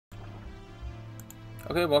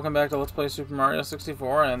Okay, welcome back to Let's Play Super Mario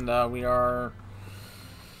 64, and we are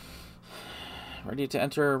ready to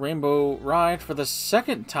enter Rainbow Ride for the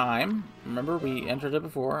second time. Remember, we entered it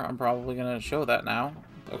before. I'm probably going to show that now.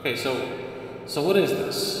 Okay, so what is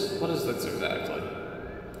this? What is this exactly?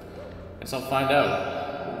 Guess I'll find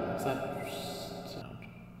out. What's that sound?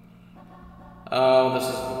 Oh, this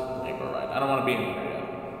is Rainbow Ride. I don't want to be in here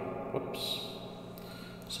yet. Whoops.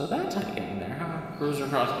 So that's how you get in there, huh? Cruiser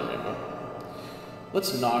across the rainbow.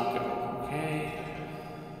 Let's not go, okay?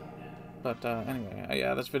 But, anyway,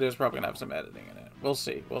 yeah, this video is probably gonna have some editing in it. We'll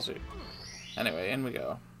see, we'll see. Anyway, in we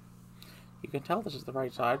go. You can tell this is the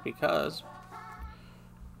right side because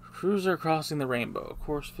Cruiser crossing the rainbow,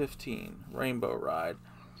 course 15, Rainbow Ride.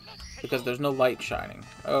 Because there's no light shining.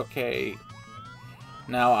 Okay.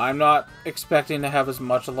 Now, I'm not expecting to have as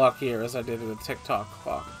much luck here as I did with TikTok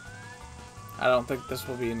Clock. I don't think this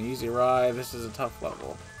will be an easy ride. This is a tough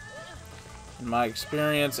level. In my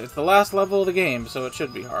experience, it's the last level of the game, so it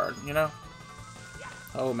should be hard, you know?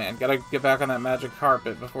 Oh man, gotta get back on that magic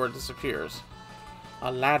carpet before it disappears.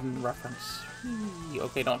 Aladdin reference.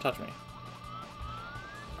 Okay, don't touch me.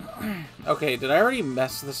 Okay, did I already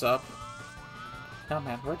mess this up? No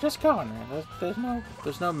man, we're just going, man.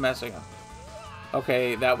 There's no messing up.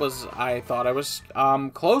 Okay, that was, I thought I was,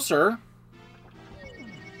 closer.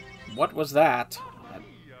 What was that?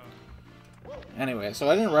 Anyway, so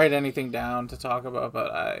I didn't write anything down to talk about, but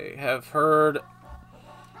I have heard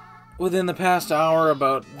within the past hour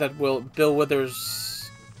about that Bill Withers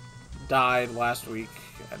died last week,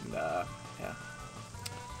 and yeah.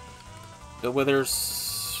 Bill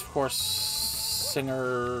Withers, of course,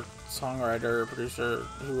 singer, songwriter, producer,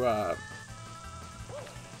 who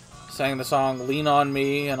sang the song "Lean on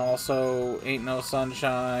Me" and also "Ain't No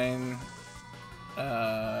Sunshine."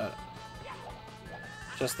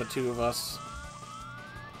 Just the two of us.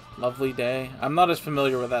 Lovely Day. I'm not as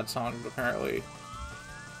familiar with that song, but apparently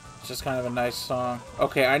it's just kind of a nice song.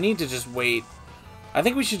 Okay, I need to just wait. I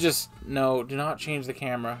think we should just... No, do not change the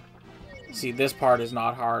camera. See, this part is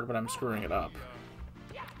not hard, but I'm screwing it up.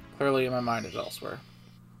 Clearly, my mind is elsewhere.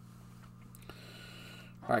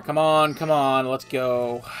 Alright, come on, let's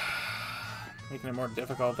go. Making it more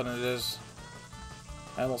difficult than it is.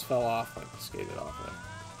 I almost fell off, like, skated off it.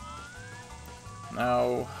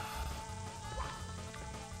 No.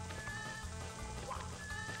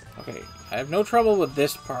 Okay, I have no trouble with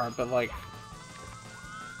this part, but, like,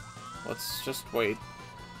 let's just wait.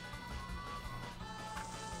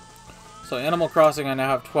 So, Animal Crossing, I now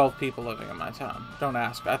have 12 people living in my town. Don't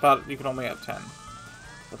ask. I thought you could only have 10.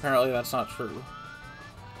 Apparently, that's not true.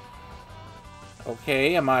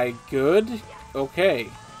 Okay, am I good?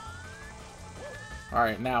 Okay.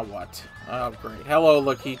 Alright, now what? Oh, great. Hello,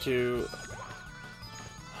 Lakitu.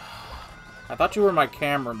 I thought you were my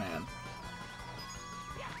cameraman.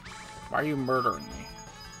 Why are you murdering me?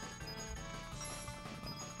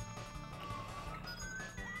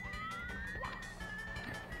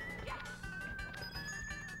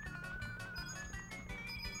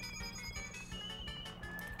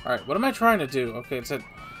 Alright, what am I trying to do? Okay, it said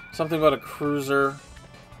something about a cruiser.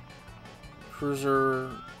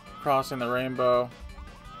 Cruiser crossing the rainbow.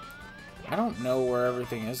 I don't know where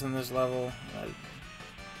everything is in this level.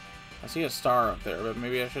 I see a star up there, but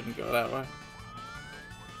maybe I shouldn't go that way.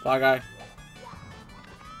 Fly guy.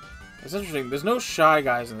 It's interesting. There's no shy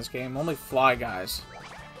guys in this game, only fly guys.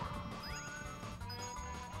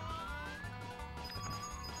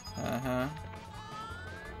 Uh-huh.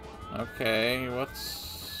 Okay,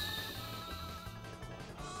 what's...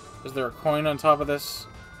 Is there a coin on top of this?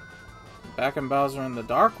 Back in Bowser in the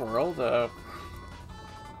Dark World, there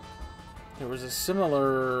was a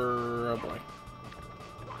similar... Oh boy.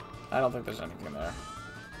 I don't think there's anything there.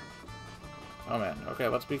 Oh man, okay,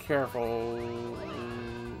 let's be careful.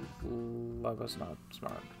 Love is not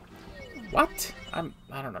smart. What? I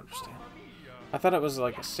don't understand. I thought it was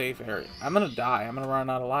like a safe area. I'm gonna die. I'm gonna run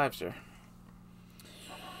out of lives here.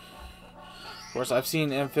 Of course, I've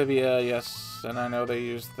seen Amphibia, yes, and I know they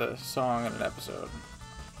used the song in an episode.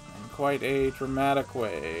 In quite a dramatic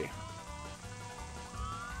way.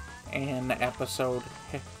 An episode.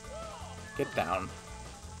 Get down.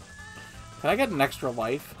 Can I get an extra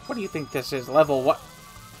life? What do you think this is? Level what?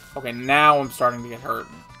 Okay, now I'm starting to get hurt.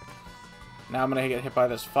 Now I'm gonna get hit by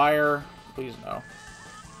this fire. Please no.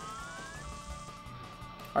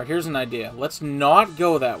 Alright, here's an idea. Let's not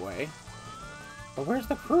go that way. But where's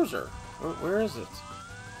the cruiser? Where is it?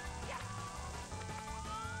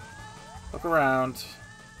 Look around.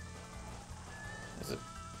 Is it...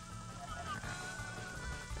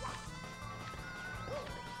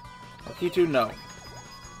 Lakitu, no.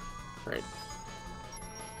 Great.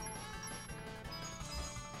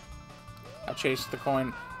 I chased the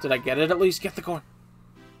coin. Did I get it at least? Get the coin.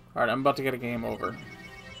 Alright, I'm about to get a game over.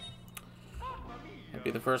 It'll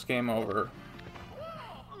be the first game over.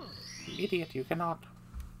 You idiot, you cannot.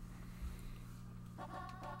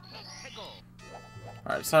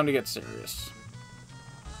 Alright, it's time to get serious.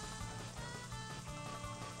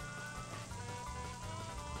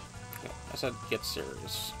 Okay, I said get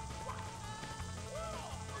serious.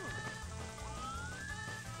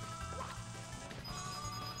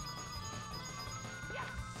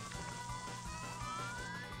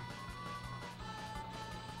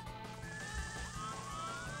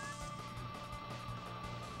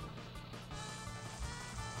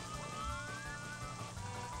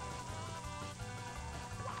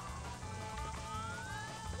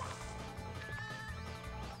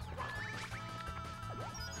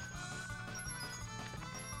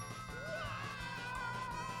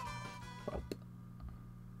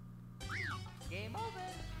 Game over.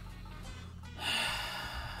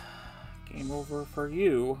 Game over for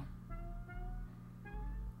you.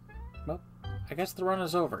 Well, I guess the run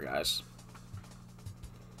is over, guys.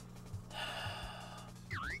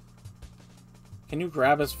 Can you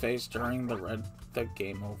grab his face during the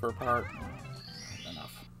game over part?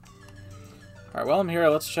 Enough. Alright, while I'm here,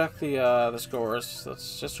 let's check the scores.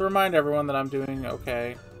 Let's just remind everyone that I'm doing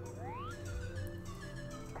okay.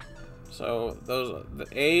 So the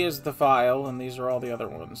A is the file, and these are all the other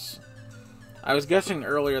ones. I was guessing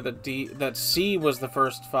earlier that C was the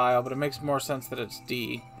first file, but it makes more sense that it's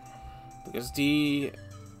D, because D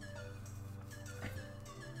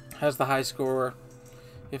has the high score.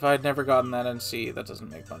 If I had never gotten that in C, that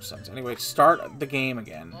doesn't make much sense. Anyway, start the game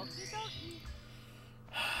again.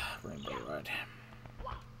 Rainbow Ride.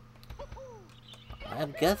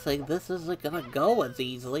 I'm guessing this isn't gonna go as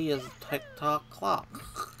easily as Tick-Tock Clock.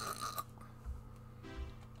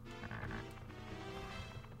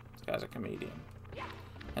 This guy's a comedian.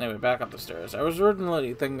 Anyway, back up the stairs. I was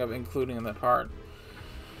originally thinking of including the part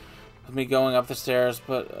of me going up the stairs,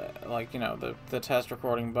 but, like, you know, the test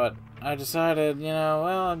recording, but I decided, you know,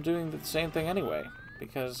 well, I'm doing the same thing anyway,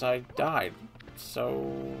 because I died.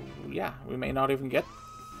 So, yeah, we may not even get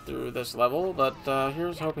through this level, but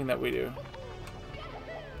here's hoping that we do.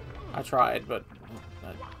 I tried, but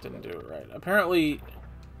I didn't do it right. Apparently,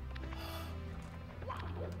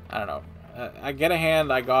 I don't know. I get a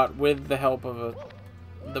hand I got with the help of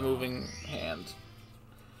the moving hand.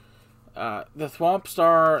 The Thwomp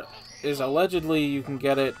Star is allegedly you can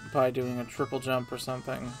get it by doing a triple jump or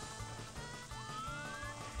something.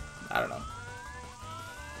 I don't know.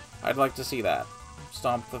 I'd like to see that.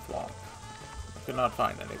 Stomp the Thwomp. Could not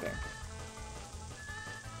find anything.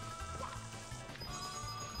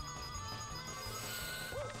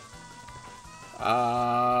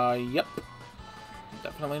 Yep.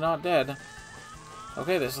 Definitely not dead.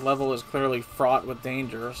 Okay, this level is clearly fraught with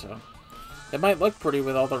danger, so... It might look pretty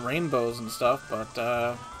with all the rainbows and stuff, but,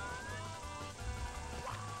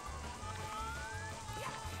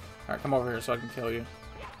 Alright, come over here so I can kill you.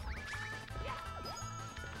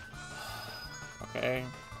 Okay.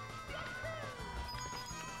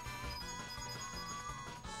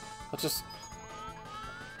 Let's just...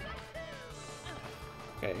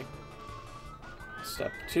 Okay.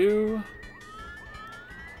 Step 2.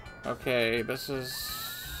 Okay, this is...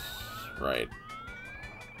 Right.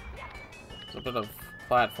 There's a bit of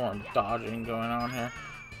platform dodging going on here.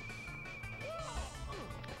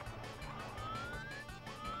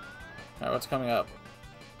 Alright, what's coming up?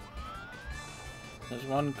 There's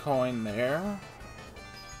one coin there.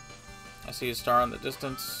 I see a star in the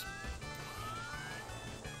distance.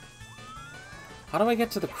 How do I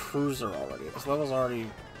get to the cruiser already? This level's already...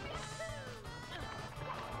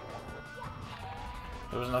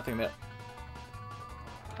 There was nothing there.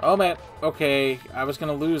 Oh, man. Okay, I was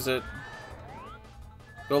gonna lose it.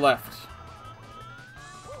 Go left.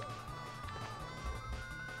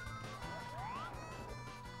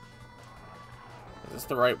 Is this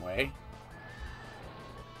the right way?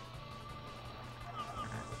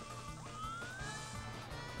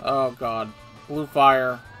 Oh, God. Blue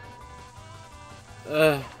fire.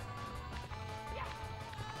 Ugh.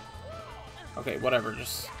 Okay, whatever.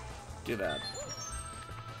 Just do that.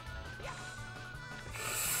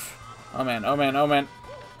 Oh man, oh man, oh man.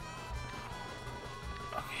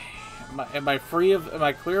 Okay. Am I free of... Am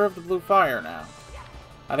I clear of the blue fire now?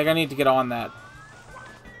 I think I need to get on that.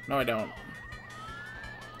 No, I don't.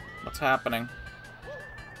 What's happening?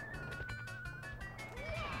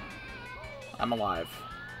 I'm alive.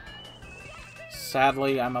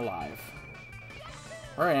 Sadly, I'm alive.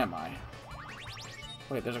 Where am I?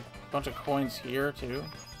 Wait, there's a bunch of coins here, too?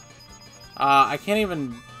 I can't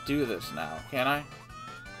even do this now, can I?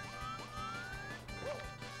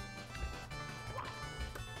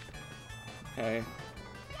 Okay.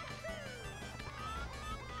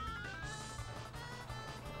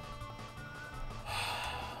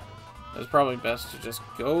 It's probably best to just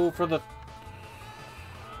go for the...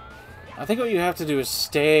 I think what you have to do is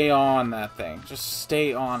stay on that thing. Just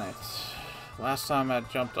stay on it. Last time I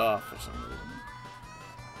jumped off for some reason.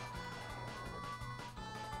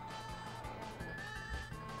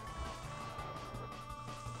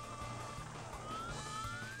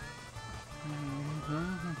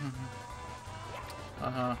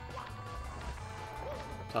 Uh-huh.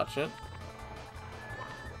 Touch it.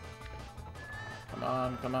 Come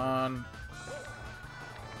on, come on.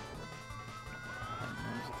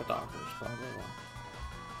 At the doctor's probably.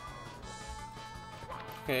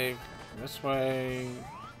 Okay, this way.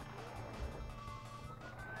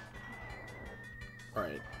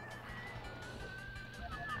 Right.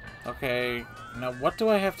 Okay, now what do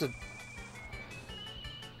I have to...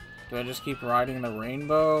 Do I just keep riding the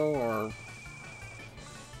rainbow, or...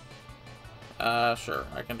 Sure,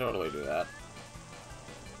 I can totally do that.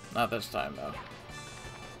 Not this time, though.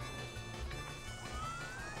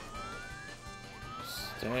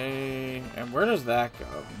 Stay... And where does that go?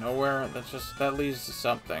 Nowhere? That's just... That leads to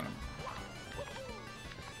something.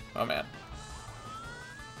 Oh, man.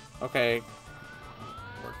 Okay.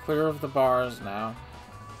 We're clear of the bars now.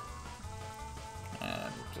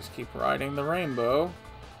 And just keep riding the rainbow.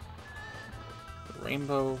 The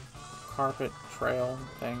rainbow carpet trail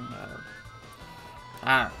thing.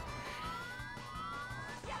 I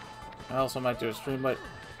also might do a stream, but...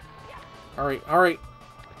 Hurry, hurry!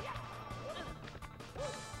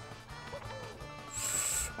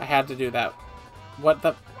 I had to do that. What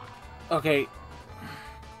the... Okay.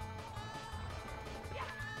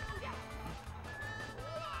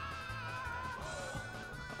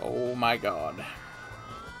 Oh my god.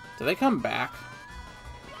 Do they come back?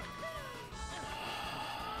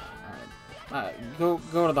 Alright. Go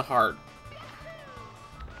to the heart.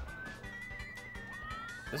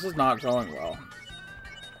 This is not going well.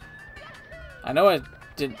 I know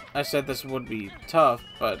I said this would be tough,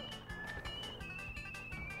 but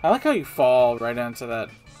I like how you fall right into that.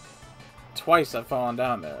 Twice I've fallen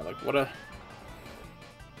down there. Like, what a...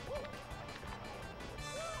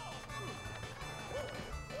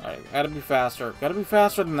 Alright, gotta be faster. Gotta be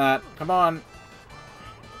faster than that. Come on.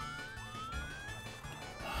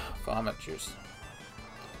 Vomit juice.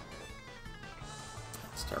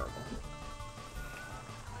 That's terrible.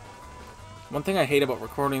 One thing I hate about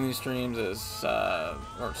recording these streams is,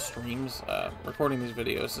 recording these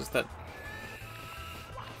videos is that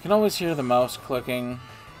you can always hear the mouse clicking.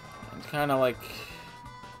 It's kind of like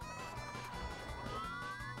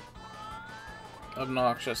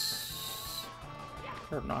obnoxious.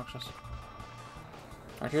 They're obnoxious.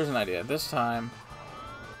 Alright, here's an idea. This time.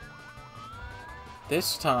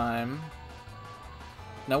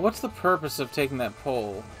 Now, what's the purpose of taking that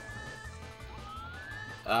pole?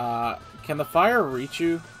 Can the fire reach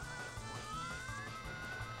you?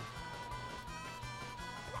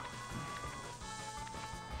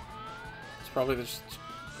 It's probably just...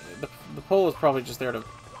 The pole is probably just there to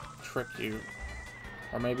trick you.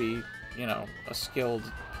 Or maybe, you know, a skilled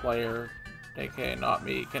player, aka not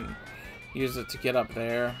me, can use it to get up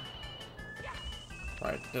there.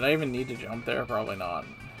 Right. Did I even need to jump there? Probably not.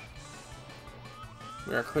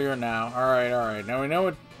 We are clear now. Alright, alright. Now we know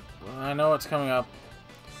what... I know what's coming up.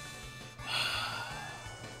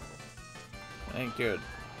 Ain't good.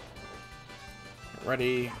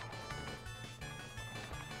 Ready.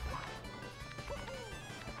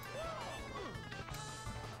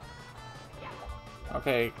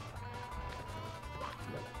 Okay.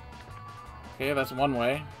 Okay, that's one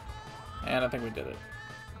way. And I think we did it.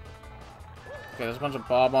 Okay, there's a bunch of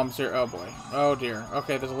bombs here. Oh boy. Oh dear.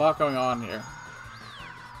 Okay, there's a lot going on here.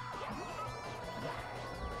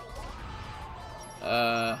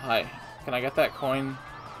 Hi. Can I get that coin?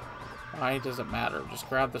 Why does it matter? Just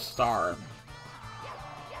grab the star.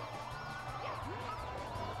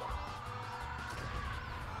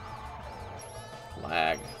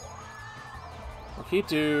 Lag.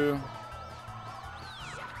 Okitu.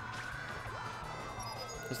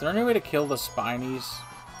 Is there any way to kill the spinies?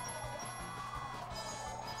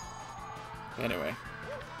 Anyway.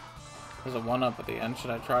 There's a 1-up at the end.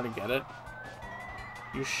 Should I try to get it?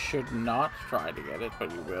 You should not try to get it,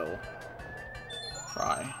 but you will.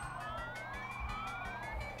 Try.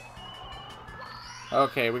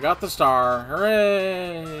 Okay, we got the star.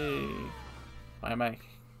 Hooray! Why am I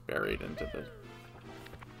buried into the...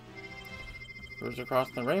 Cruise across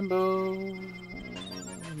the rainbow.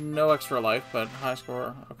 No extra life, but high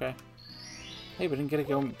score. Okay. Hey, we didn't get a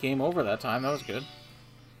game over that time. That was good.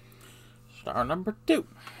 Star number 2.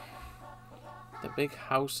 The big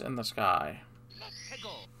house in the sky.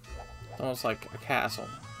 It's almost like a castle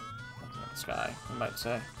in the sky, you might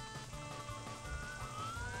say.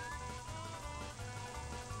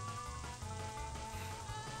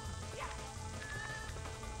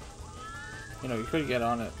 You know, you could get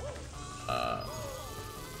on it, the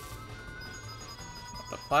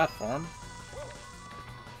platform.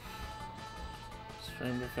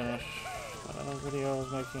 Stream to finish that other video I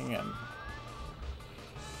was making and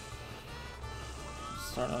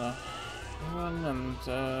start on a new one. And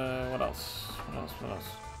what else? What else?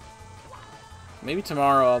 Maybe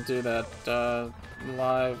tomorrow I'll do that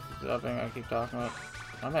live dubbing I keep talking about.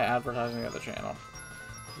 Why am I advertising the other channel?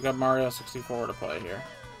 We got Mario 64 to play here.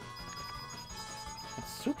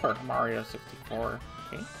 It's Super Mario 64.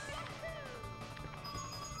 Okay.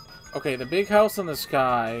 Okay, the big house in the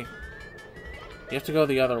sky. You have to go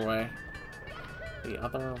the other way. The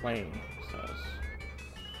other way, it says.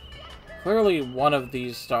 Clearly one of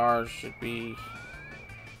these stars should be...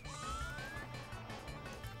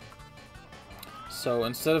 So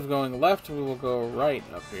instead of going left, we will go right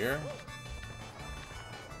up here.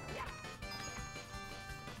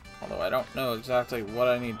 Although I don't know exactly what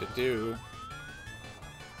I need to do.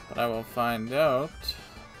 But I will find out.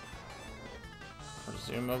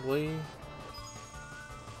 Presumably.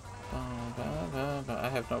 I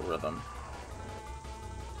have no rhythm.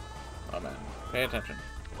 Oh man, pay attention.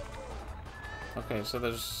 Okay, so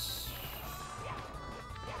there's...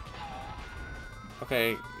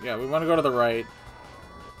 Okay, yeah, we want to go to the right.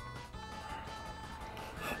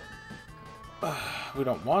 We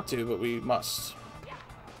don't want to, but we must.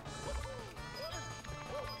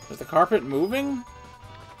 Is the carpet moving?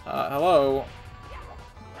 Hello?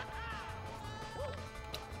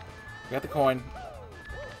 We got the coin.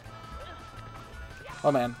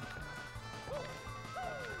 Oh man.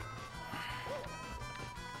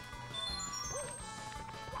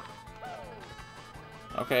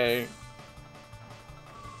 Okay.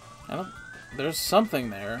 There's something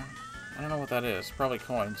there. I don't know what that is. Probably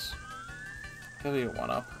coins. Could be a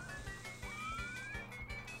one-up.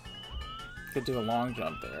 Could do a long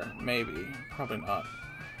jump there. Maybe. Probably not.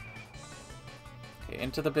 Okay,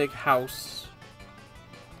 into the big house.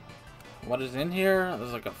 What is in here?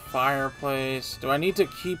 There's like a fireplace. Do I need to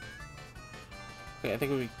keep... Okay, I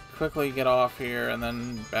think we quickly get off here and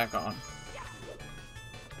then back on.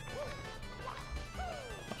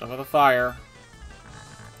 Watch out for the fire.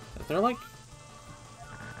 Is there like...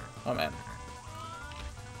 Oh man.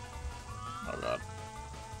 Oh god.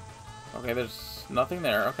 Okay, there's nothing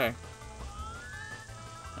there. Okay.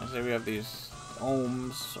 I say we have these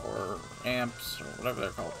ohms or amps or whatever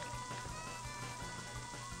they're called.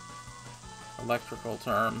 Electrical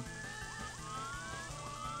term.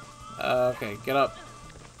 Okay, get up.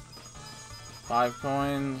 5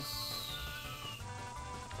 coins.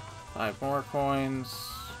 5 more coins.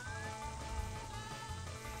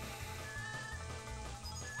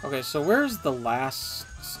 Okay, so where's the last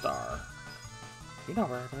star? You know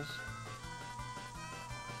where it is.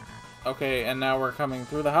 Okay, and now we're coming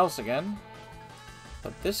through the house again.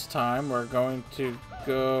 But this time we're going to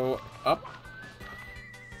go up.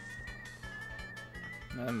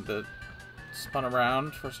 And it spun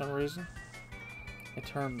around for some reason. It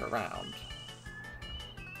turned around.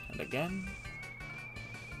 And again.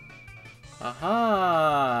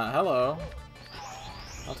 Aha! Hello.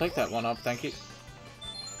 I'll take that one up, thank you.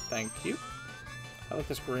 Thank you. I like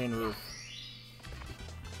this green roof.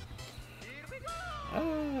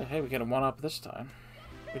 Hey, we get a one up this time.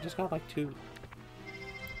 We just got like 2.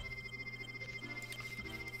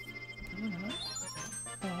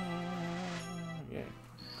 Yay.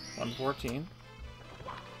 114.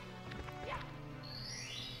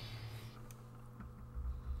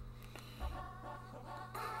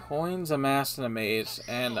 Coins amassed in a maze,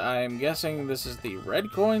 and I'm guessing this is the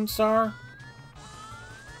red coin star?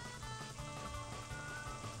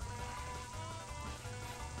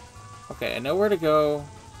 Okay, I know where to go.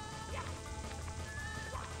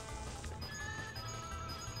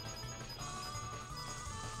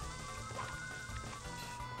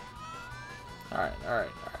 Alright, alright,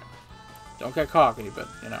 alright. Don't get cocky, but,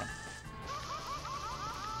 you know.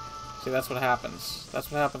 See, that's what happens.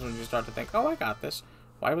 That's what happens when you start to think, oh, I got this.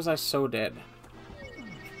 Why was I so dead?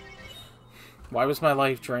 Why was my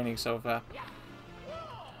life draining so fast?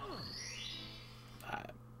 I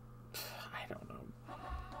don't know.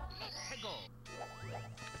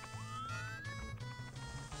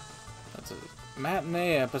 That's a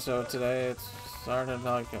matinee episode today. It started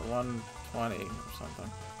like at 1:20 or something.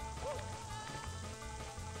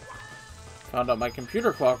 Found out my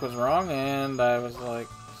computer clock was wrong, and I was like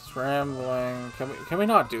Scrambling. Can we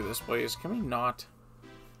not do this, please? Can we not?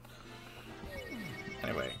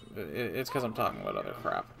 Anyway, it's because I'm talking about other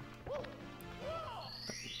crap.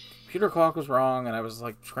 Computer clock was wrong, and I was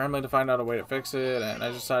like scrambling to find out a way to fix it, and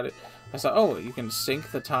I decided, I said, oh, you can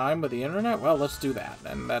sync the time with the internet? Well, let's do that,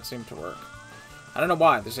 and that seemed to work. I don't know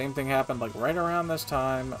why, the same thing happened like right around this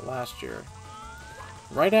time last year.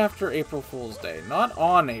 Right after April Fool's Day. Not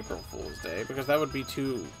on April Fool's Day, because that would be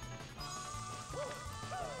too...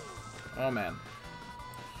 Oh, man.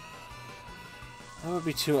 That would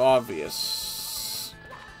be too obvious.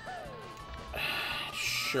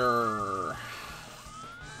 Sure.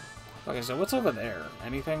 Okay, so what's over there?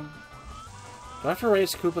 Anything? Do I have to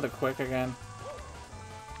raise Koopa the Quick again?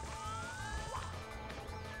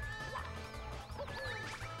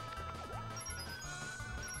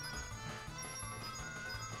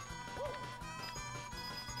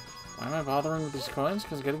 Why am I bothering with these coins?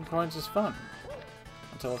 Because getting coins is fun.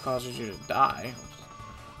 Until it causes you to die.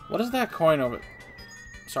 What is that coin over...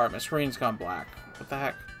 Sorry, my screen's gone black. What the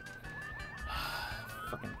heck?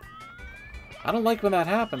 Fucking... I don't like when that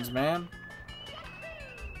happens, man.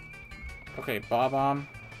 Okay, Bob-omb.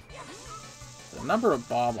 The number of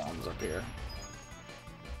Bob-ombs up here.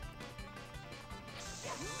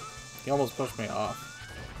 He almost pushed me off.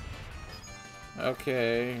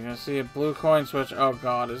 Okay, I see a blue coin switch. Oh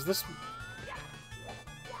god, is this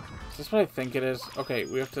what I think it is? Okay,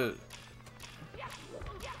 we have to...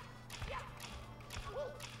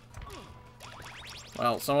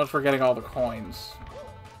 Well, so much for getting all the coins.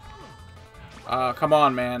 Come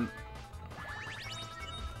on, man.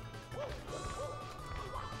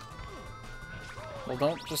 Well,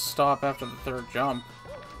 don't just stop after the third jump.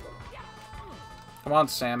 Come on,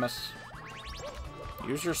 Samus.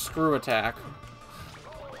 Use your screw attack.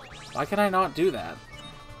 Why can I not do that?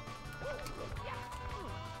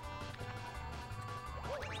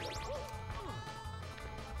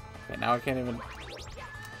 Okay, now I can't even...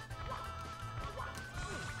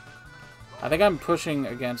 I think I'm pushing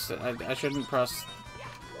against it. I shouldn't press...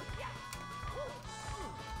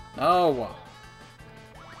 No!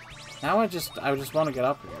 Now I just want to get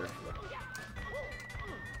up here.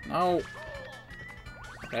 No!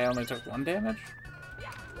 Okay, I only took 1 damage?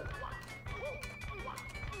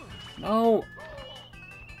 No!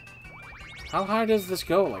 How high does this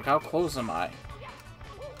go? Like, how close am I?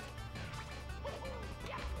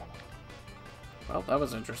 Well, that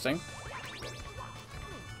was interesting.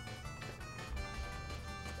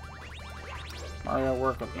 Mario,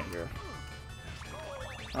 work with me here.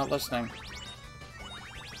 Not listening.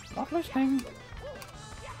 Not listening.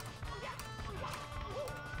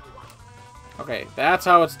 Okay, that's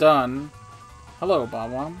how it's done. Hello,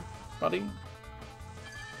 Bob-omb, buddy.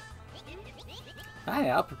 Hi,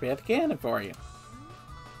 I'll prepare the cannon for you.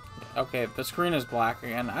 Okay, the screen is black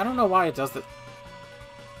again. I don't know why it does that.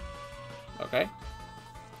 Okay.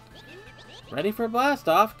 Ready for a blast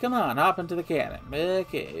off? Come on, hop into the cannon.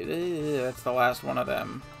 Okay, that's the last one of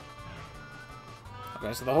them.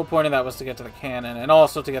 Okay, so the whole point of that was to get to the cannon, and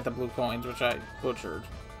also to get the blue coins, which I butchered.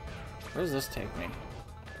 Where does this take me?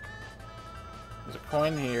 There's a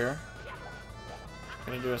coin here.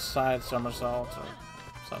 I'm gonna do a side somersault or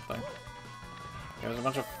something. Okay, there's a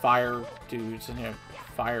bunch of fire dudes in here.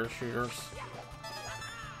 Fire shooters.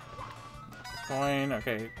 Coin,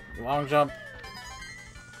 okay. Long jump.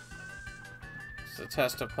 It's a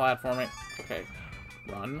test of platforming. Okay.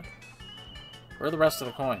 Run. Where are the rest of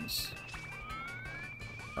the coins?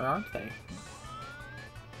 Where aren't they?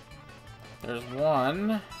 There's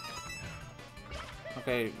one.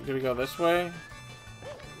 Okay, do we go this way?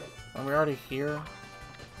 Are we already here?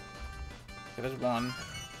 Okay, there's one.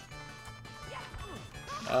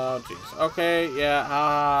 Oh, jeez. Okay, yeah,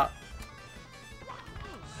 haha.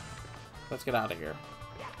 Let's get out of here.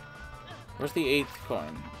 Where's the 8th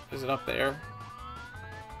coin? Is it up there?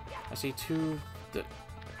 I see 2...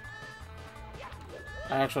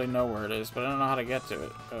 I actually know where it is, but I don't know how to get to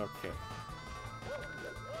it. Okay.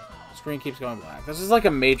 The screen keeps going black. This is like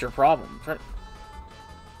a major problem. This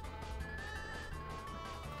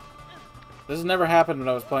has never happened when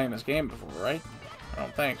I was playing this game before, right? I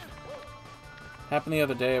don't think. Happened the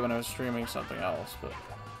other day when I was streaming something else, but...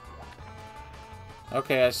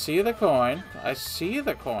 Okay, I see the coin. I see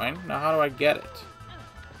the coin. Now how do I get it?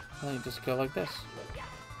 Well, you just go like this.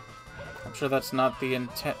 I'm sure that's not the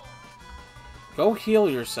intent... Go heal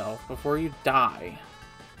yourself before you die.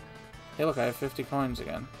 Hey, look, I have 50 coins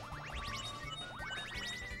again.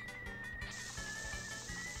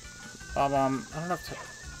 Bob-omb, I don't have to...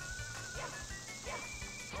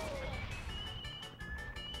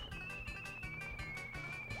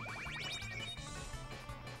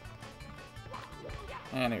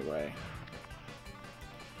 Anyway.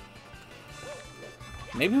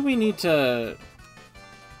 Maybe we need to...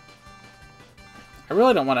 I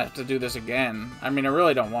really don't want to have to do this again. I mean, I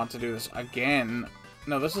really don't want to do this again.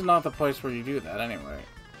 No, this is not the place where you do that anyway.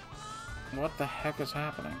 What the heck is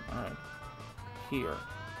happening? Alright. Here.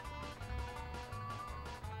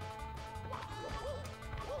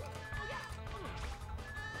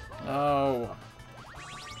 Oh.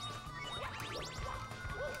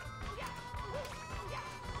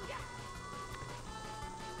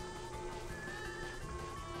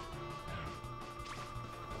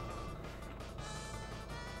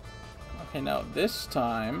 Okay, now this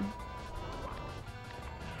time...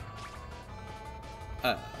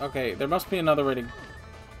 okay, there must be another way to...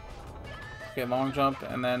 Okay, long jump,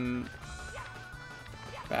 and then...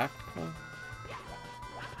 back.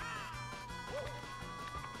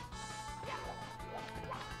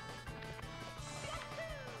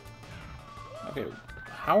 Okay,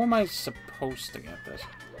 how am I supposed to get this?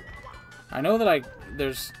 I know that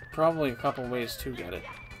there's probably a couple ways to get it.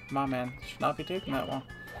 Come on, man. Should not be taking that long.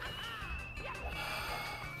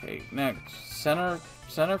 Okay, next. Center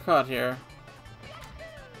cut here.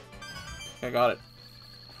 Okay, got it.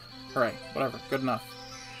 Alright, whatever. Good enough.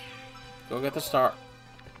 Go get the star.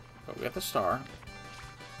 Go get the star.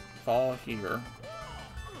 Fall here.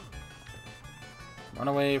 Run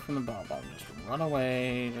away from the bomb. Just run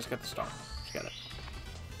away. Just get the star. Just get it.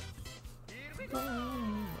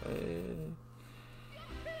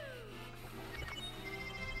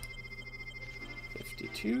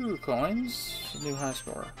 52 coins. New high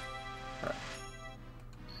score. Alright.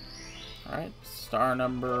 Alright. Star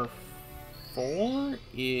number 4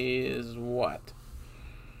 is what?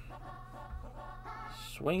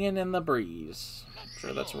 Swinging in the breeze. I'm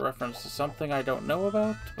sure that's a reference to something I don't know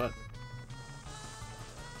about, but...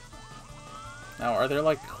 Now, are there,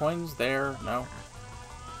 like, coins there? No.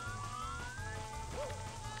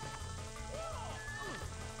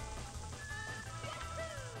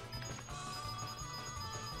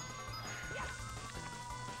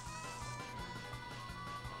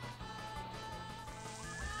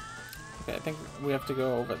 Okay, I think we have to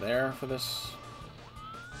go over there for this.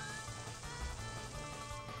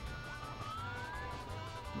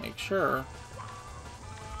 Make sure.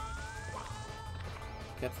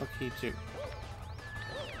 Get the key too.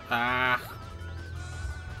 Ah.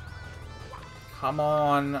 Come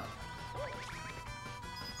on.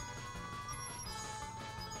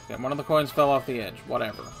 Okay, one of the coins fell off the edge.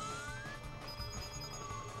 Whatever.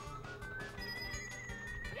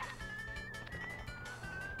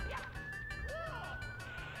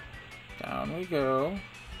 Down we go.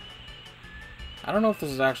 I don't know if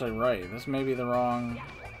this is actually right. This may be the wrong...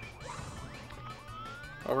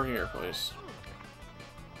 Over here, please.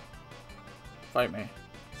 Fight me.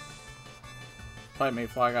 Fight me,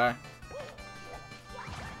 fly guy.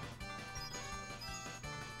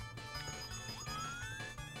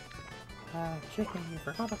 Chicken, you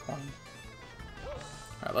forgot a coin.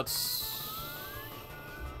 Alright, let's...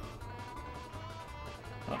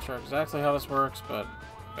 Not sure exactly how this works, but...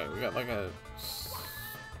 Okay, we got like a...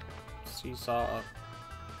 seesaw...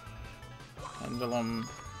 pendulum...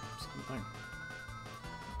 something.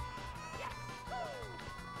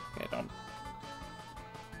 Okay, don't...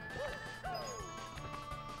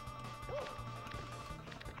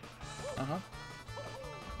 Uh-huh.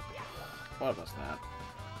 What was that?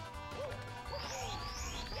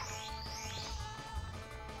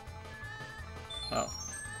 Oh.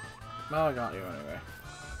 Well, I got you anyway.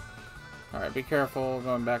 Alright, be careful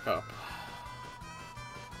going back up.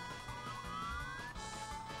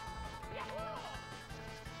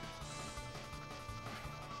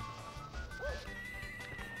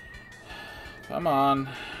 Come on.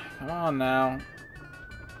 Come on now.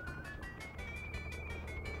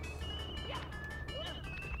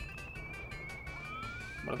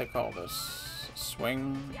 What do they call this?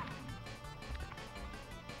 Swing?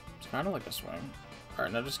 It's kind of like a swing.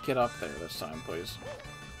 Alright, now just get up there this time, please.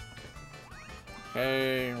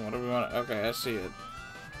 Okay, what do we want? Okay, I see it.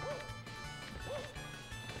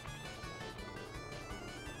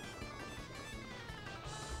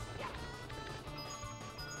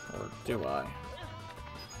 Or do I?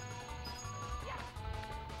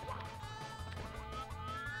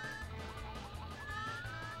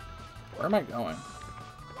 Where am I going?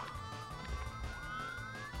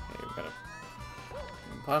 Okay, we've got a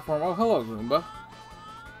platform. Oh, hello, Goomba.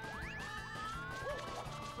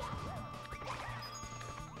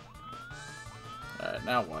 Alright,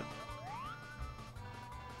 now what?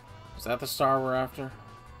 Is that the star we're after?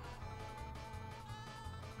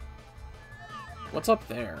 What's up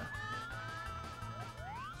there?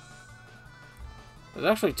 There's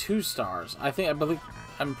actually 2 stars. I believe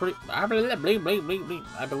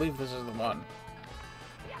this is the one.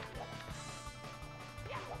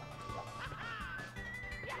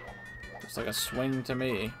 Looks like a swing to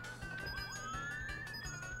me.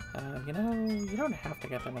 You know, you don't have to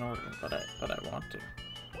get them in order, but I want to.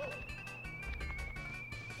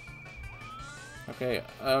 Okay,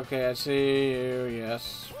 okay, I see you.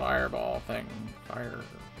 Yes, fireball thing. Fire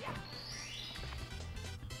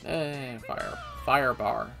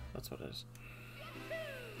bar. That's what it is.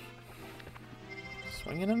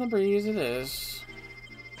 Swinging in the breeze, it is.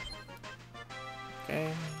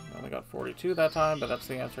 Okay, only got 42 that time, but that's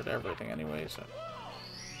the answer to everything anyway. So,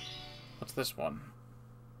 what's this one?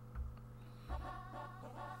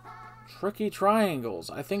 Tricky triangles.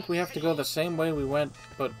 I think we have to go the same way we went,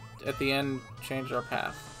 but at the end, change our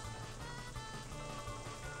path.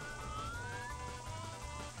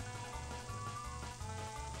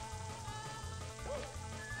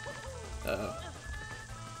 Uh-oh.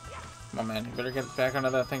 Come on, man. You better get back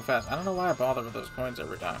onto that thing fast. I don't know why I bother with those coins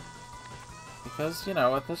every time. Because, you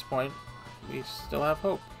know, at this point, we still have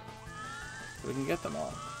hope. We can get them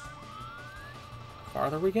all. The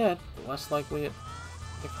farther we get, the less likely it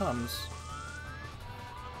becomes.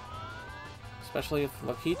 Especially if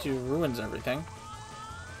Lakitu ruins everything.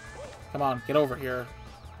 Come on, get over here.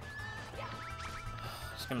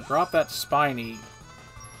 Just gonna drop that spiny.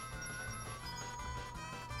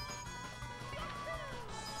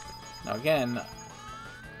 Now again,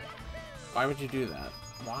 why would you do that?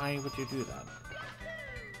 Why would you do that?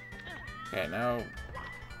 Okay, now...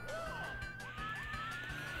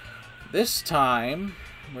 This time,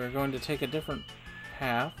 we're going to take a different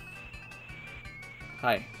path.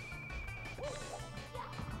 Hi.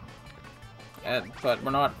 But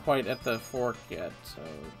we're not quite at the fork yet, so...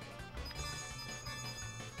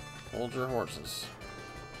 Hold your horses.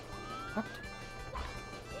 What?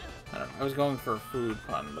 I don't know. I was going for a food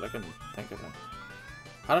pun, but I couldn't think of it.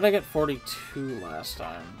 How did I get 42 last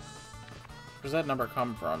time? Where's that number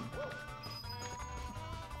come from?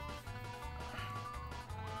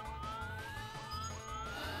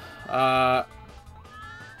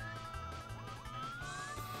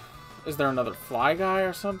 Is there another fly guy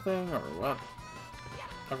or something, or what?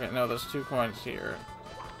 Okay, no, there's 2 coins here.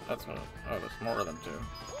 That's what... Oh, there's more than 2.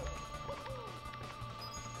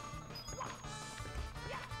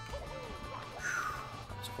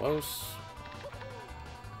 It's close.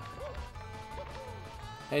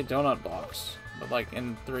 Hey, donut blocks. But, like,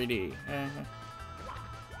 in 3D.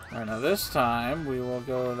 Alright, now this time, we will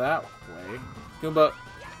go that way. Goomba!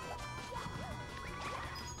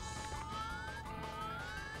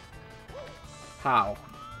 How?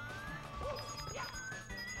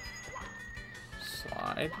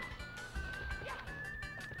 Slide.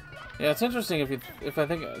 Yeah, it's interesting if I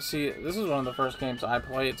think... See, this is one of the first games I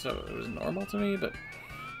played, so it was normal to me, but...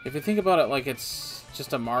 If you think about it like it's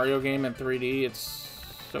just a Mario game in 3D, it's...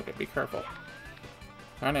 Okay, be careful.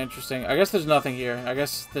 Kinda interesting. I guess there's nothing here. I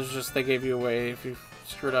guess there's just... They gave you a way. If you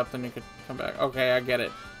screwed up, then you could come back. Okay, I get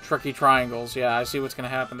it. Tricky triangles. Yeah, I see what's gonna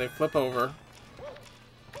happen. They flip over.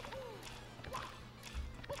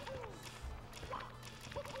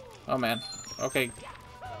 Oh, man. Okay.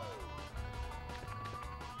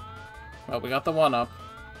 Well, we got the 1-up.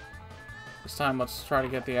 This time, let's try to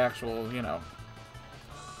get the actual, you know...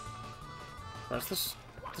 Where's this?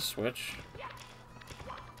 The switch?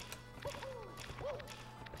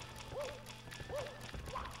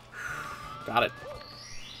 Got it.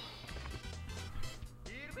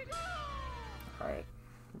 Alright.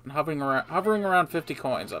 Been hovering around 50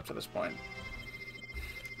 coins up to this point.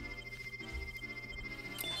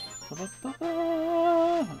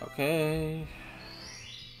 Okay.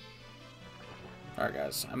 Alright,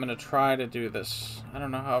 guys. I'm gonna try to do this. I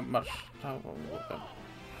don't know how much...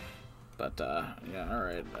 But, yeah,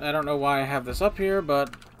 alright. I don't know why I have this up here,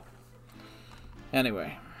 but...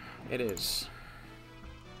 Anyway. It is.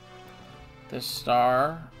 This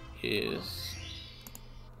star is...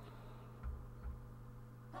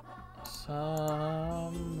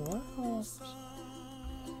 somewhere else.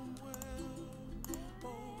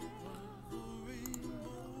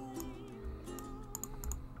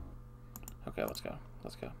 Okay, let's go.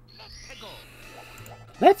 Let's go.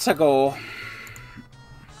 Let's go!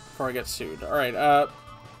 Before I get sued. Alright,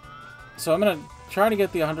 so I'm gonna try to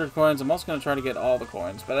get the 100 coins. I'm also gonna try to get all the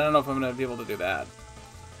coins, but I don't know if I'm gonna be able to do that.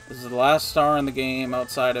 This is the last star in the game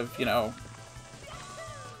outside of, you know,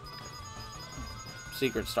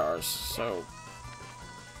 secret stars, so...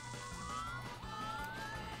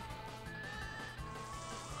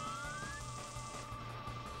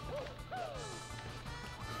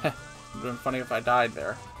 It would have been funny if I died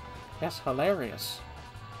there. Yes, hilarious.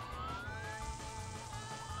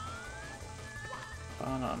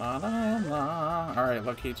 Alright,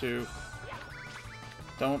 lucky to...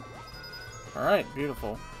 Don't... Alright,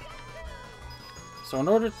 beautiful. So in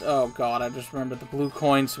order to... Oh god, I just remembered the blue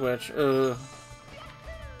coin switch. We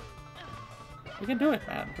can do it,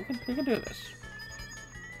 man. We can do this.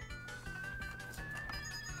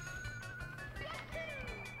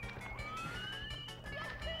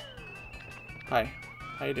 Hi.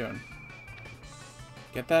 How you doing?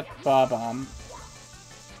 Get that bomb.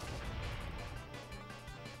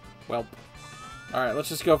 Well. Alright, let's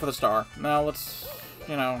just go for the star. Now let's,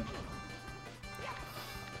 you know...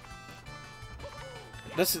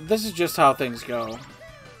 This is just how things go.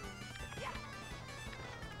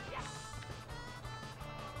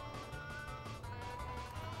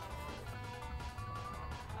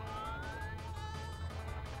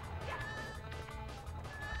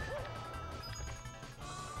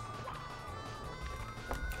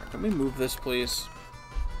 Can we move this, please?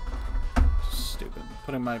 Stupid.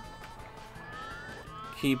 Putting my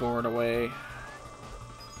keyboard away.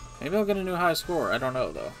 Maybe I'll get a new high score. I don't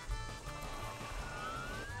know, though.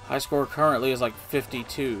 High score currently is like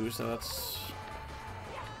 52, so that's...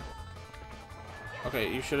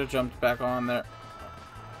 Okay, you should have jumped back on there.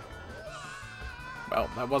 Well,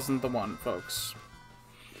 that wasn't the one, folks.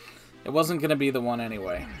 It wasn't gonna be the one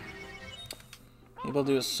anyway. Maybe I'll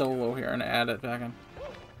do a solo here and add it back in.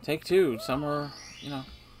 Take two. Some are, you know...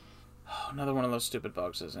 Oh, another one of those stupid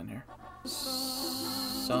bugs is in here.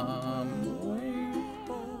 Some way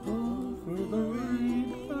over the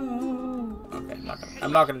rainbow. Okay,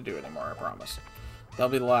 I'm not gonna do it anymore, I promise. That'll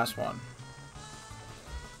be the last one.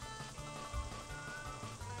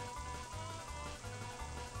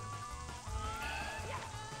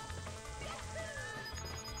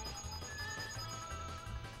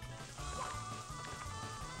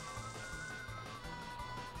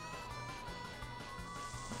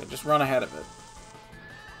 Okay, just run ahead of it.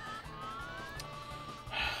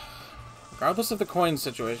 Regardless of the coin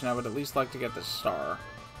situation, I would at least like to get this star.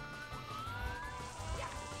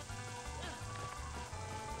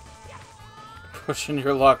 Pushing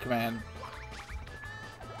your luck, man.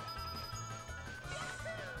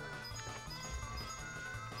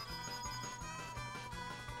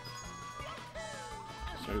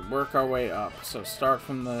 So we work our way up. So start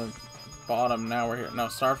from the bottom, now we're here. No,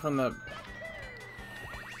 start from the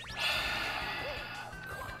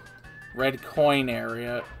red coin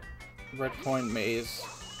area. Red coin maze.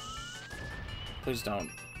 Please don't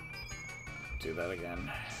do that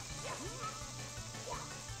again.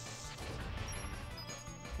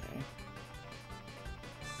 Okay.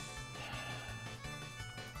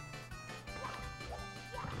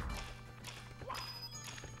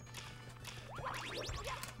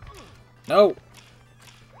 No!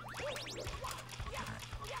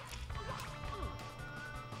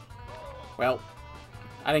 Well,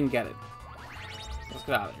 I didn't get it. Let's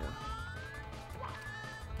get out of here.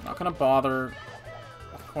 I'm not gonna bother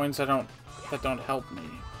with coins that don't help me.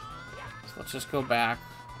 So let's just go back.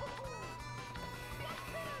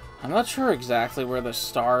 I'm not sure exactly where the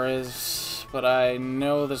star is, but I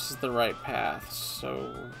know this is the right path,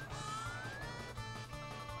 so...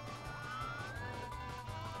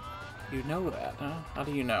 You know that, huh? How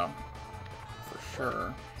do you know? For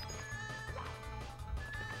sure.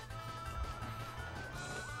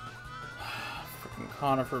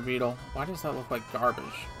 Conifer beetle. Why does that look like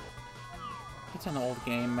garbage? It's an old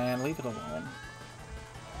game, man. Leave it alone.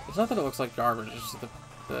 It's not that it looks like garbage, it's just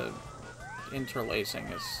the interlacing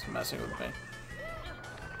is messing with me.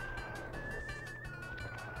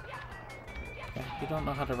 Yeah, you don't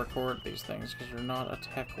know how to record these things because you're not a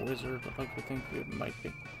tech wizard like you think you might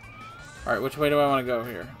be. Alright, which way do I want to go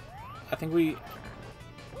here? I think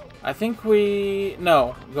we...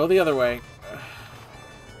 No, go the other way.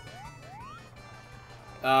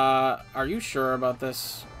 Are you sure about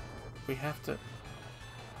this? We have to...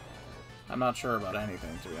 I'm not sure about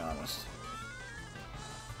anything, to be honest.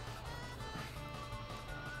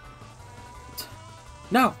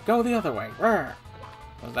 No! Go the other way! Rrr.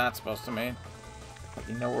 What's that supposed to mean? Like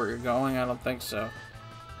you know where you're going? I don't think so.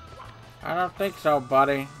 I don't think so,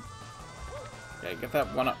 buddy. Okay, get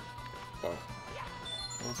that one up. Whoa.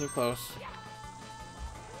 A little too close.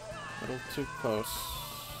 A little too close.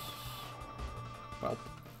 Well.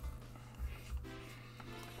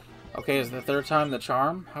 Okay, is the third time the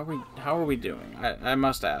charm? How are we doing? I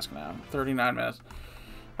must ask now. 39 minutes.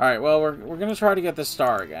 Alright, well we're gonna try to get this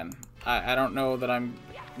star again. I don't know that I'm,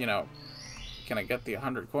 you know, gonna get the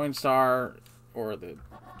 100 coin star or the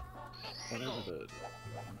whatever the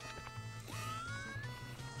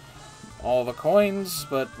all the coins,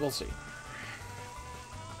 but we'll see.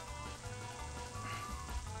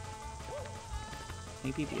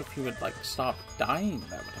 Maybe if you would, like, stop dying,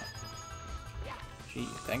 that would help. Gee, you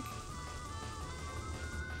think?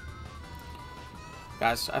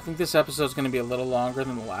 Guys, I think this episode's going to be a little longer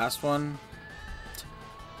than the last one.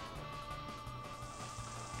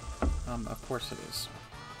 Of course it is.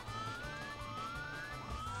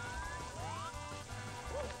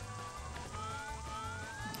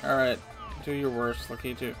 Alright, do your worst,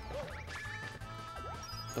 Lucky 2.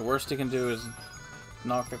 The worst he can do is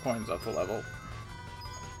knock the coins off the level.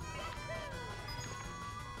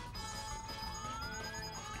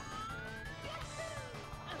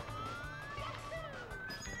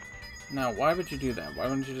 Now, why would you do that? Why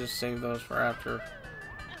wouldn't you just save those for after?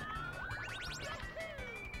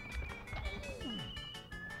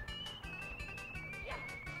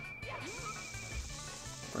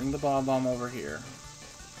 Bring the bomb over here.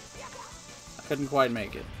 I couldn't quite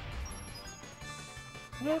make it.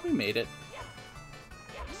 Yeah, we made it.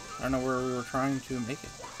 I don't know where we were trying to make it.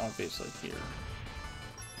 Obviously, here.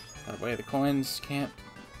 By the way, the coins can't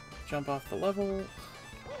jump off the level.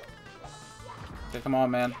 Okay, come on,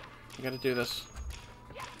 man. You gotta do this.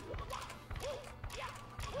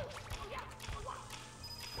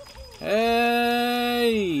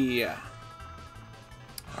 Hey!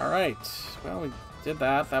 Alright. Well, we did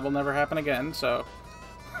that. That will never happen again, so...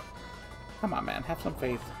 Come on, man. Have some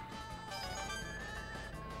faith.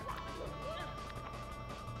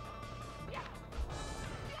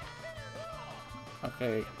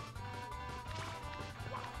 Okay.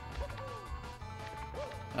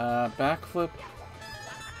 Backflip.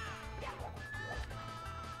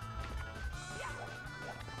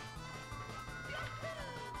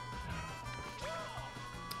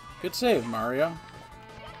 Good save, Mario.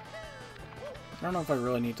 I don't know if I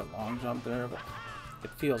really need to long jump there, but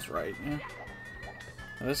it feels right. Yeah.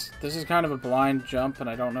 This is kind of a blind jump, and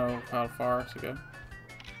I don't know how far to go.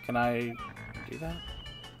 Can I do that?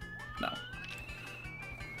 No.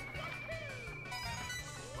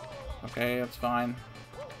 Okay, that's fine.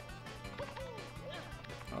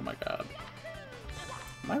 Oh my god.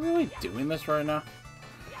 Am I really doing this right now?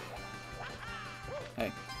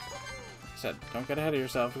 Hey. Said, don't get ahead of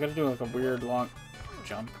yourself. We gotta do like a weird long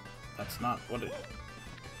jump. That's not what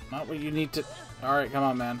you need to. Alright, come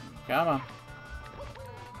on, man. Come on.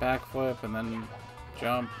 Backflip and then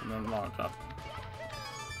jump and then long jump.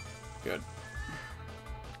 Good.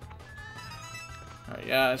 Alright,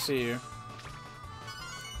 yeah, I see you.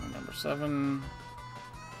 And number 7. And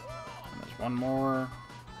there's one more.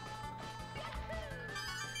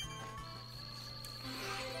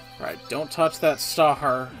 Right, don't touch that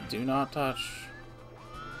star. Do not touch.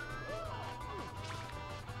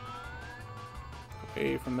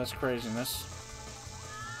 Away from this craziness.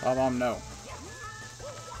 Bomb, no.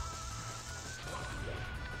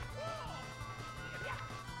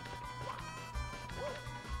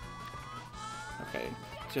 Okay,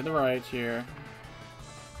 to the right here.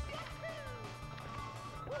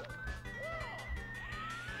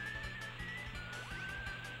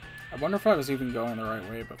 I wonder if I was even going the right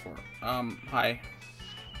way before. Hi.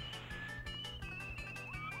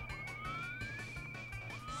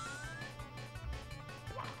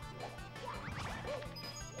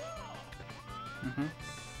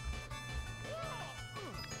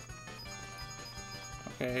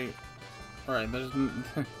 Okay. Alright,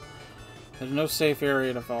 there's no safe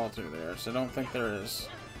area to fall to there, so I don't think there is.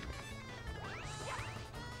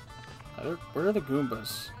 Where are the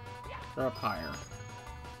Goombas? They're up higher.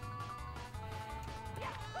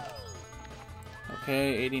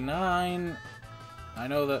 Okay, 89. I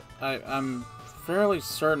know that I'm fairly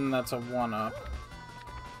certain that's a 1-up.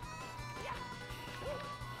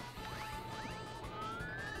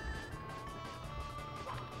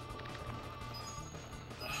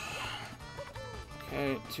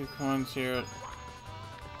 Okay, 2 coins here.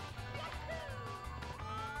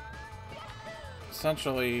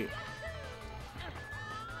 Essentially,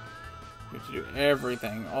 we have to do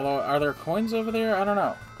everything. Although, are there coins over there? I don't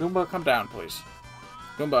know. Goomba, come down, please.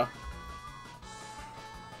 Goomba.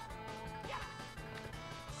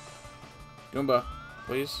 Goomba,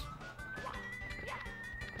 please.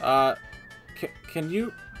 Can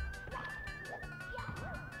you...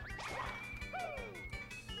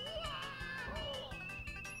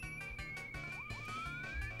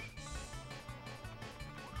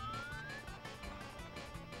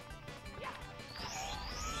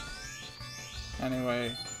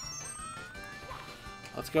 Anyway.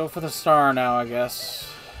 Let's go for the star now, I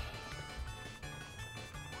guess.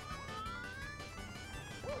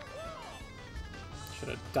 Should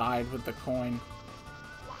have died with the coin.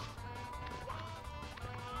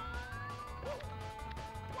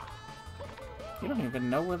 You don't even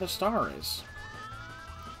know where the star is.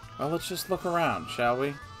 Well, let's just look around, shall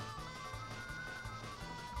we?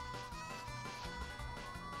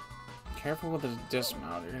 Careful with his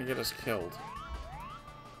dismount, you're gonna get us killed.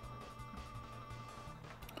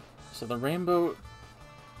 So the rainbow...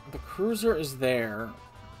 The cruiser is there.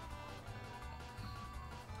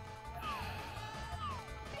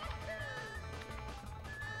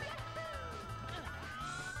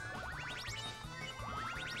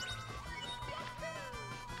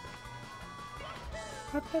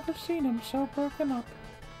 I've never seen him so broken up.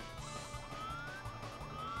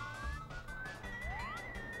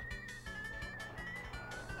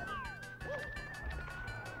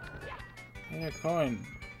 Hey, a coin.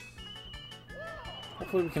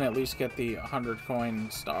 Hopefully we can at least get the 100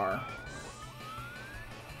 coin star.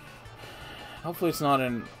 Hopefully it's not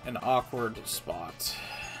in an awkward spot.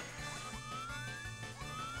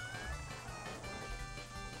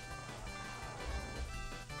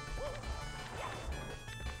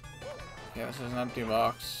 Yeah, this is an empty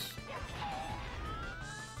box.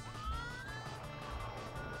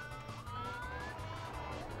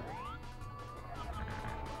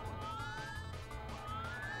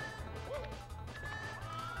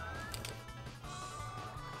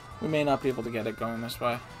 We may not be able to get it going this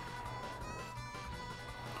way.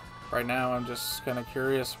 Right now, I'm just kind of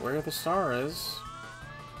curious where the star is.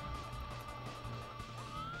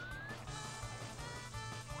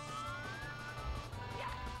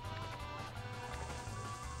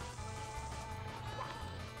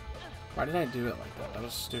 Why did I do it like that? That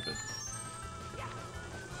was stupid.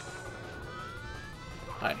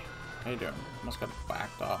 Hi. How you doing? Almost got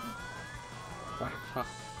whacked off. Whacked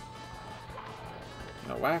off. You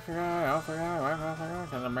know, whack a guy, off a guy, whack off a guy,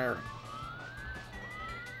 because I'm married.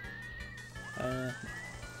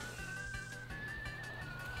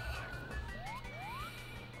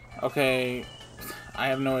 Okay. I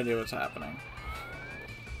have no idea what's happening.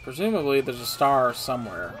 Presumably, there's a star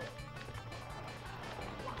somewhere.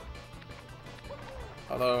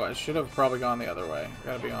 Although, I should have probably gone the other way. I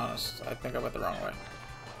gotta be honest. I think I went the wrong way.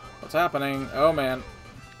 What's happening? Oh, man.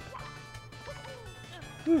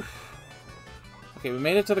 Whew. Okay, we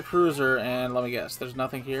made it to the cruiser, and let me guess. There's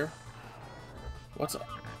nothing here? What's...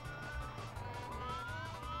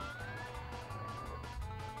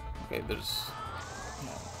 Okay, there's...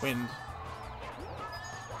 wind.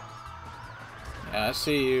 Yeah, I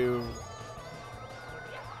see you.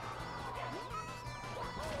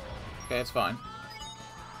 Okay, it's fine.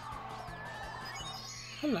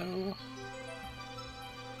 Hello.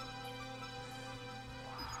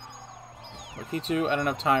 Rikitu, I don't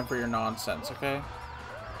have time for your nonsense, okay?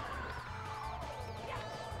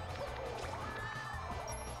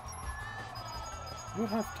 You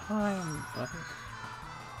have time, brothers.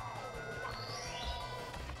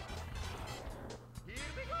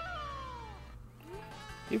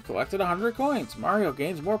 You've collected 100 coins. Mario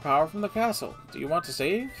gains more power from the castle. Do you want to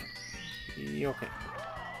save? Okay.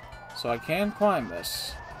 So I can climb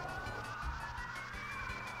this.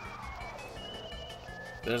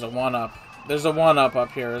 There's a 1-up. There's a 1-up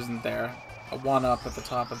up here, isn't there? A 1-up at the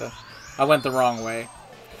top of the... I went the wrong way.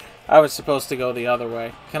 I was supposed to go the other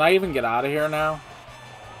way. Can I even get out of here now?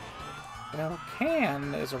 Well,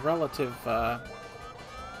 can is a relative...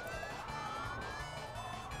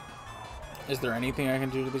 Is there anything I can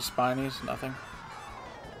do to these spinies? Nothing.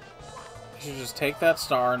 You should just take that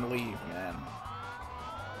star and leave, man.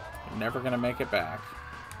 You're never gonna make it back.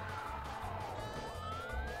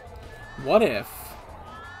 What if...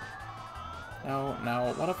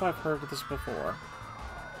 No, what if I've heard this before?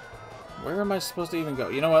 Where am I supposed to even go?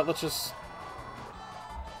 You know what, let's just...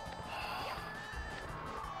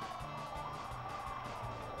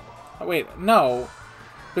 Oh, wait, no.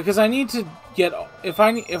 Because I need to get... If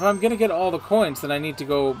I'm gonna get all the coins, then I need to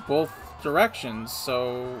go both directions,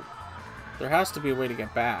 so... There has to be a way to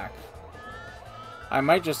get back. I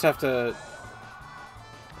might just have to...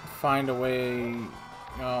 find a way...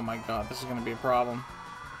 Oh my god, this is gonna be a problem.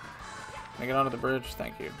 Can I get onto the bridge?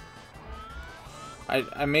 Thank you.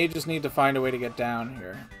 I may just need to find a way to get down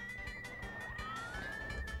here.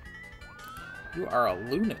 You are a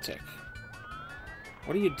lunatic.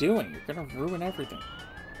 What are you doing? You're gonna ruin everything.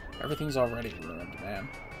 Everything's already ruined, man.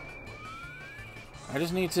 I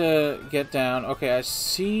just need to get down. Okay, I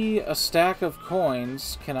see a stack of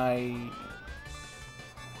coins. Can I...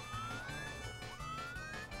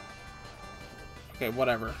 Okay,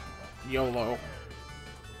 whatever. YOLO.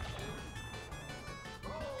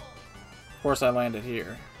 Of course I landed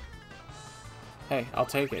here. Hey, I'll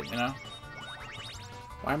take it, you know?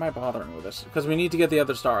 Why am I bothering with this? Because we need to get the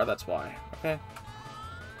other star, that's why. Okay?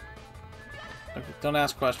 Don't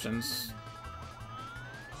ask questions.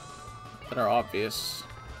 that are obvious.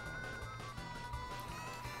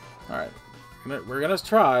 Alright. We're gonna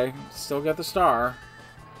try. Still get the star.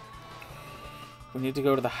 We need to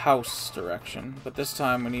go to the house direction. But this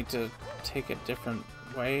time we need to take a different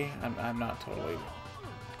way. I'm not totally...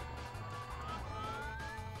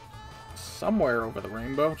 Somewhere over the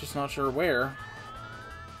rainbow. Just not sure where.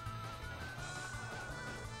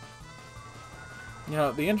 You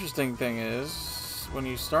know, the interesting thing is, when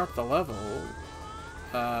you start the level,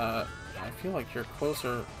 I feel like you're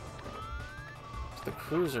closer to the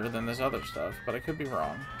cruiser than this other stuff, but I could be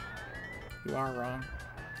wrong. You are wrong.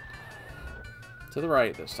 To the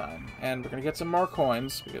right this time. And we're gonna get some more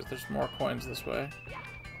coins, because there's more coins this way.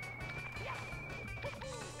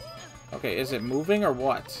 Okay, is it moving or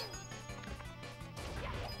what?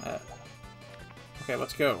 Okay,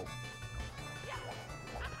 let's go.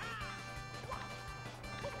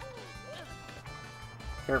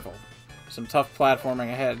 Careful. Some tough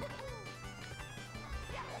platforming ahead.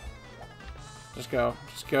 Just go.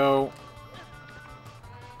 Just go.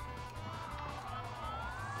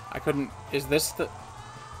 I couldn't... Is this the...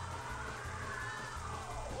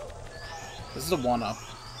 This is a 1-up.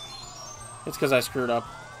 It's because I screwed up.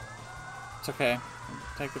 It's okay.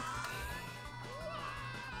 Take it.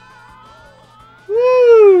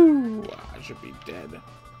 Woo! I should be dead.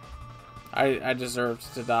 I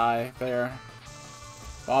deserved to die there.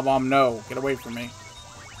 Bomb, no. Get away from me.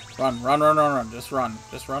 Run, run, run, run, run. Just run.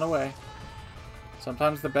 Just run away.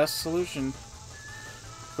 Sometimes the best solution.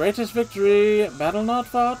 Greatest victory. Battle not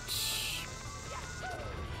fought.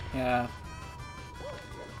 Yeah.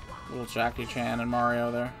 Little Jackie Chan and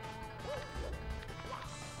Mario there.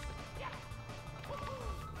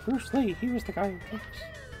 Bruce Lee, he was the guy who kicks.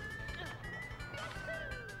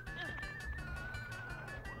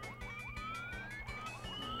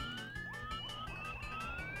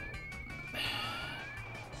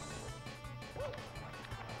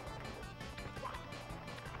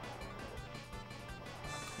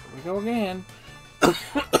 We go again.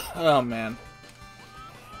 Oh man.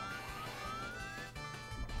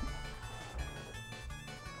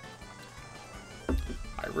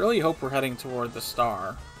 I really hope we're heading toward the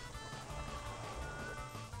star.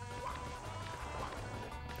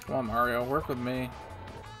 Come on, Mario, work with me.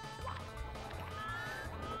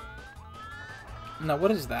 Now,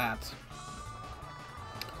 what is that?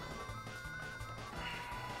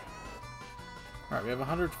 Alright, we have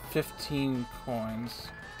 115 coins.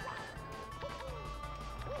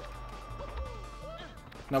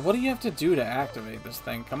 Now, what do you have to do to activate this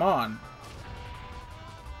thing? Come on.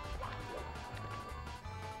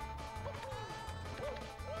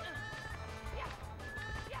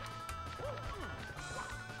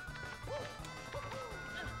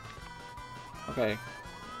 Okay.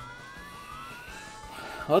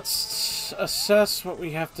 Let's assess what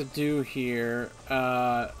we have to do here.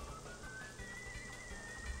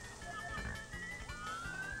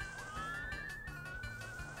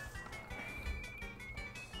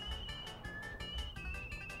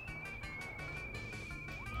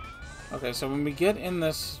 Okay, so when we get in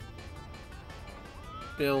this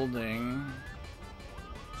building,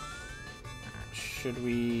 should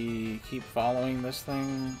we keep following this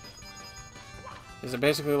thing? Is it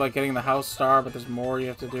basically like getting the house star, but there's more you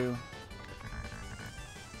have to do?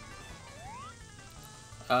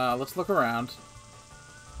 Let's look around,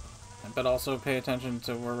 but also pay attention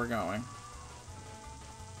to where we're going.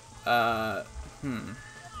 Hi.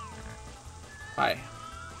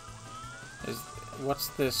 What's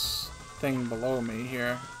this thing below me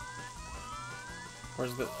here?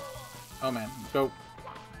 Where's the... Oh man, go.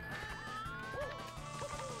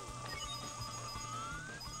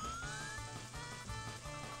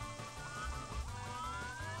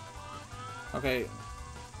 Okay.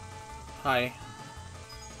 Hi.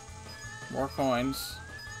 More coins.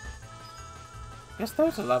 Yes,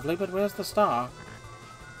 those are lovely, but where's the star?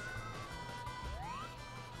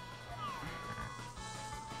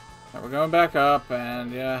 Right, we're going back up,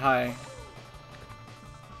 and yeah, hi.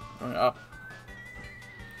 Going up.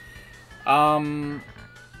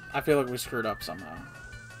 I feel like we screwed up somehow.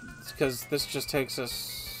 It's because this just takes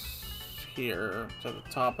us here to the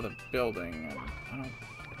top of the building, and I don't...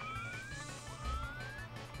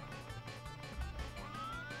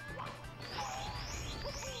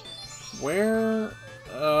 Where?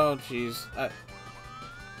 Oh, jeez.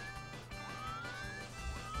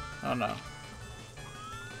 Oh, no.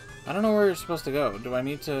 I don't know where you're supposed to go. Do I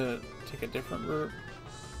need to take a different route?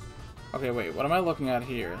 Okay, wait. What am I looking at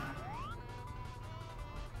here?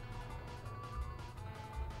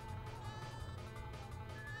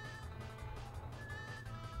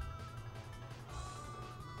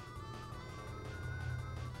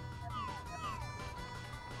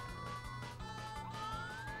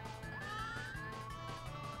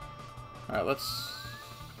 Alright, let's...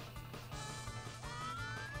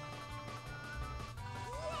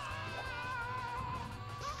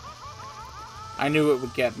 I knew it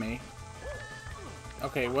would get me.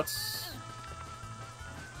 Okay, what's...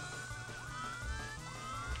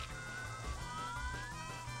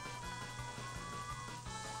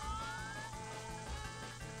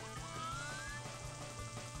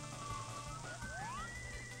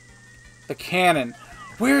 The cannon.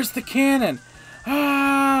 Where's the cannon?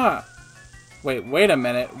 Ah! Wait a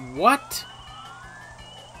minute. What?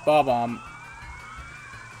 Bob-omb.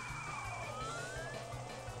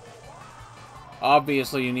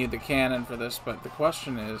 Obviously you need the cannon for this, but the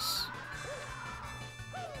question is...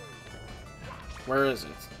 Where is it?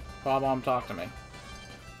 Bob-omb, talk to me.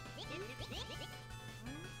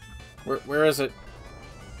 Where is it?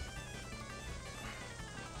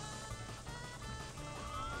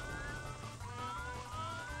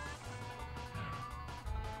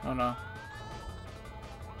 Oh no.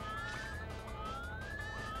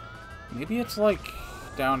 Maybe it's like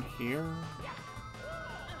down here?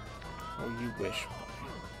 Oh, you wish.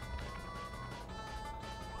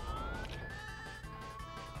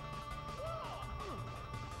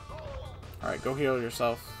 Alright, go heal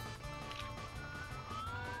yourself.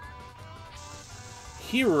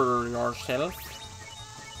 Heal yourself.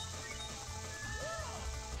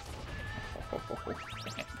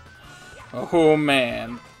 Oh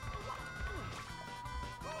man.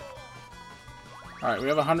 Alright, we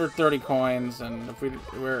have 130 coins, and if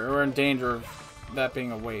we're in danger of that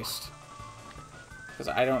being a waste. Because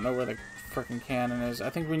I don't know where the frickin' cannon is.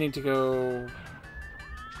 I think we need to go...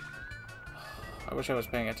 I wish I was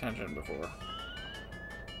paying attention before.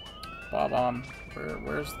 Bob-omb.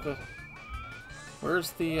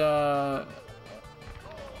 Where's the,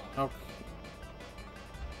 Okay.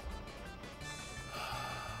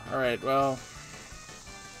 Alright, well...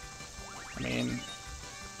 I mean...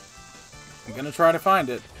 I'm gonna try to find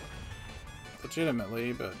it.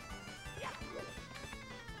 Legitimately, but...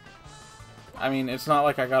 I mean, it's not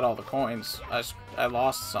like I got all the coins. I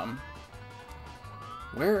lost some.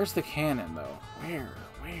 Where is the cannon, though? Where?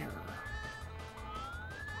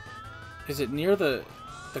 Is it near the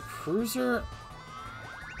cruiser?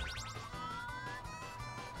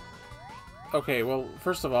 Okay, well,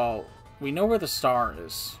 first of all, we know where the star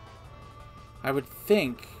is. I would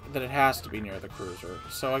think that it has to be near the cruiser,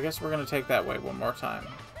 so I guess we're going to take that way one more time.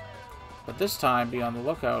 But this time, be on the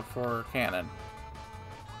lookout for cannon.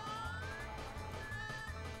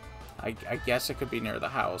 I guess it could be near the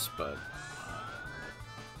house, but...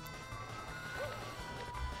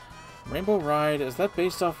 Rainbow Ride, is that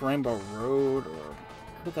based off Rainbow Road, or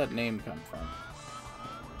where did that name come from?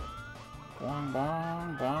 Bong,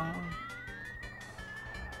 bong, bong.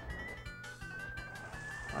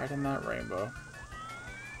 Right in that rainbow.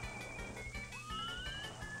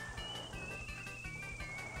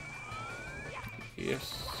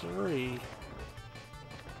 Yes, sirree.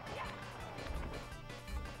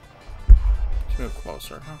 Let's move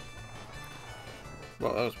closer, huh?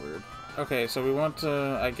 Well, that was weird. Okay, so we want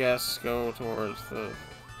to, I guess, go towards the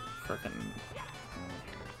frickin'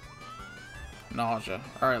 nausea.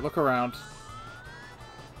 Alright, look around.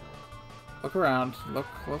 Look around. Look.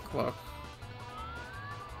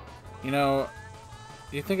 You know,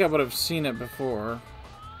 you'd think I would have seen it before,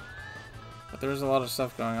 but there's a lot of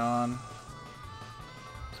stuff going on.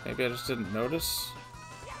 So maybe I just didn't notice.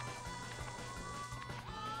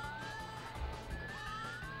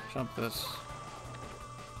 Jump this.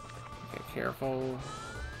 Okay, careful.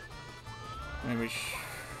 Maybe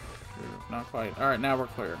not quite. Alright, now we're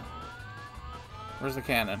clear. Where's the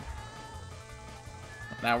cannon?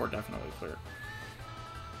 Now we're definitely clear.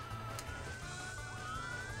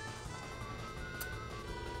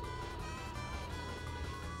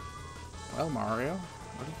 Well, Mario,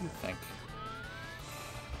 what do you think?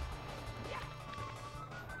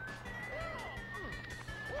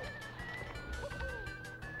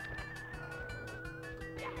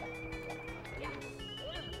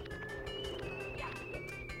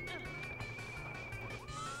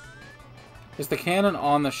 Is the cannon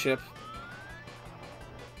on the ship?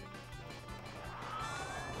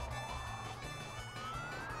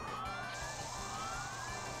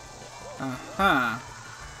 Uh-huh.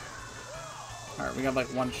 Alright, we got like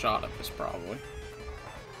one shot at this probably.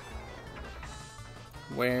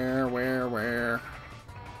 Where?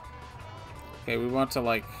 Okay, we want to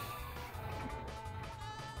like...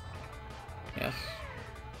 Yes.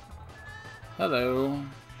 Hello.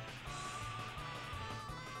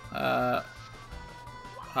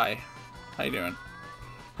 Hi. How you doing?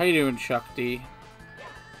 How you doing, Chuck D?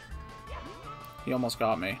 He almost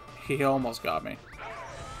got me.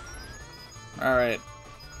 Alright.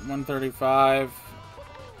 135.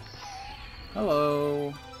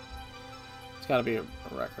 Hello. It's gotta be a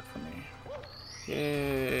record for me.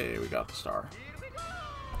 Yay, we got the star.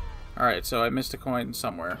 Alright, so I missed a coin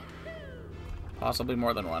somewhere. Possibly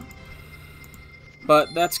more than one.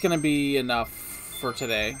 But that's gonna be enough for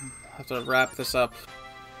today. I have to wrap this up.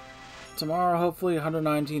 Tomorrow, hopefully,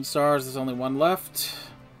 119 stars. There's only one left.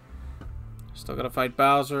 Still gotta fight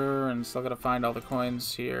Bowser, and still gotta find all the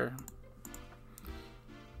coins here.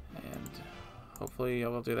 And hopefully I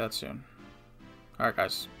will do that soon. Alright,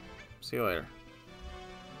 guys. See you later.